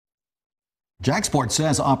Jaxport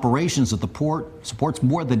says operations at the port supports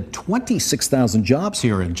more than 26,000 jobs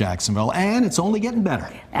here in Jacksonville, and it's only getting better.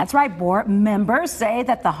 That's right, board members say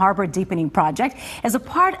that the harbor deepening project is a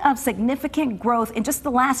part of significant growth in just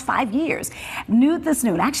the last 5 years. New this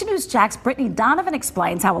noon, Action News Jax Brittany Donovan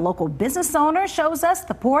explains how a local business owner shows us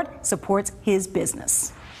the port supports his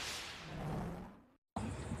business.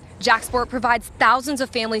 Jaxport provides thousands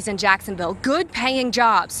of families in Jacksonville good-paying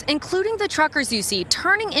jobs, including the truckers you see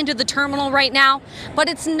turning into the terminal right now. But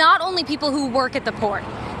it's not only people who work at the port.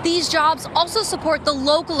 These jobs also support the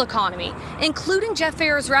local economy, including Jeff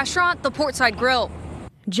Farrah's restaurant, the Portside Grill.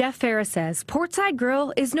 Jeff Farrah says Portside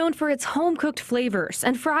Grill is known for its home-cooked flavors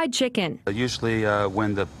and fried chicken. Usually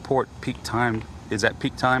when the port peak time is at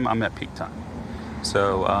peak time, I'm at peak time.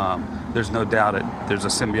 So there's no doubt there's a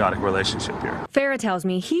symbiotic relationship here. Farrah tells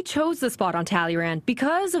me he chose the spot on Talleyrand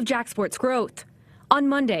because of Jaxport's growth. On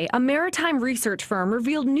Monday, a maritime research firm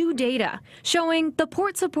revealed new data showing the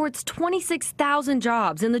port supports 26,000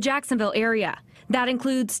 jobs in the Jacksonville area. That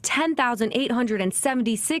includes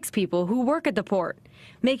 10,876 people who work at the port,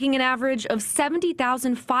 making an average of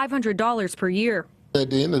 $70,500 per year. At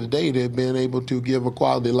the end of the day, they've been able to give a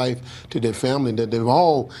quality life to their family that they've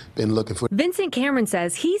all been looking for. Vincent Cameron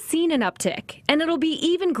says he's seen an uptick, and it'll be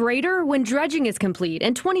even greater when dredging is complete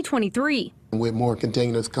in 2023. With more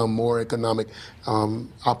containers come more economic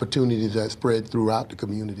opportunities that spread throughout the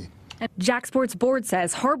community. Jaxport's board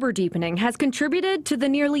says harbor deepening has contributed to the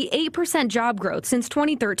nearly 8% job growth since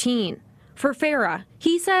 2013. For Farrah,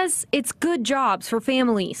 he says it's good jobs for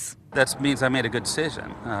families. That means I made a good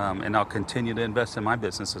decision, and I'll continue to invest in my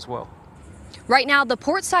business as well. Right now, the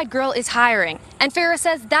Portside Grill is hiring, and Farrah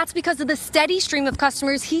says that's because of the steady stream of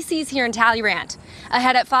customers he sees here in Talleyrand.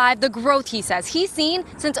 Ahead at 5, the growth he says he's seen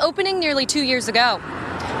since opening nearly 2 years ago.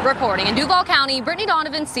 Reporting in Duval County, Brittany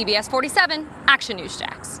Donovan, CBS 47, Action News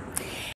Jax.